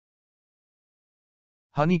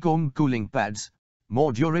Honeycomb Cooling Pads,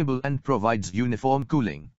 more durable and provides uniform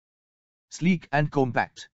cooling. Sleek and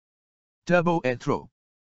compact. Turbo airthrow.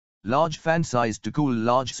 Large fan size to cool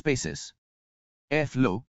large spaces.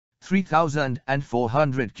 Airflow,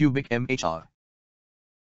 3,400 cubic mhr.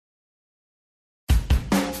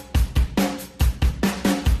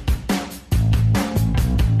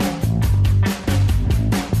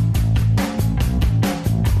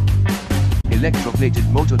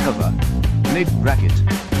 Electroplated motor cover, blade bracket,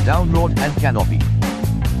 down rod and canopy.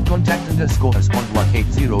 Contact us on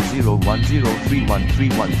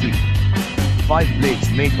 180010311313. 5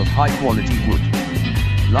 blades made of high quality wood.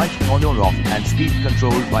 Light on or off and speed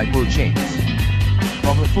controlled by pull chains.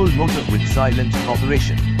 Powerful motor with silent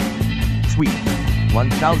operation. Sweep,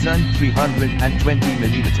 1320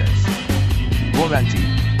 millimeters. Warranty,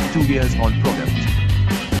 2 years on product.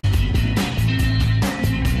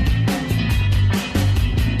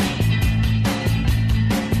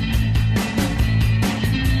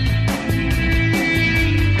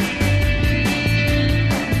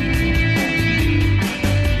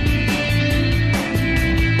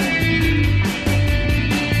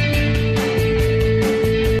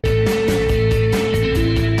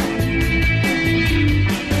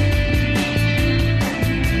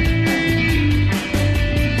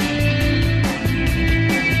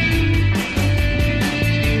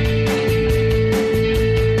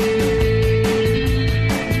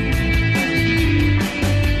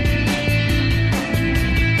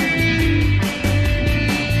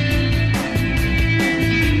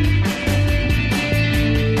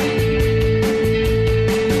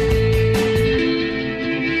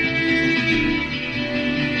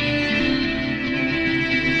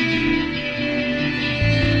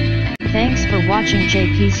 Thanks for watching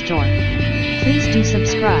JP Store. Please do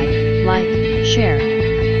subscribe, like, share.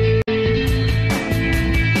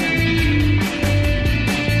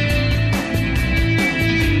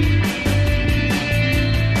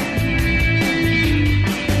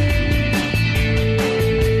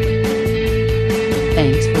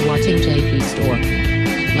 Thanks for watching JP Store.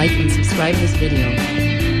 Like and subscribe this video.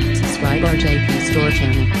 Subscribe our JP Store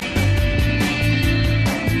channel.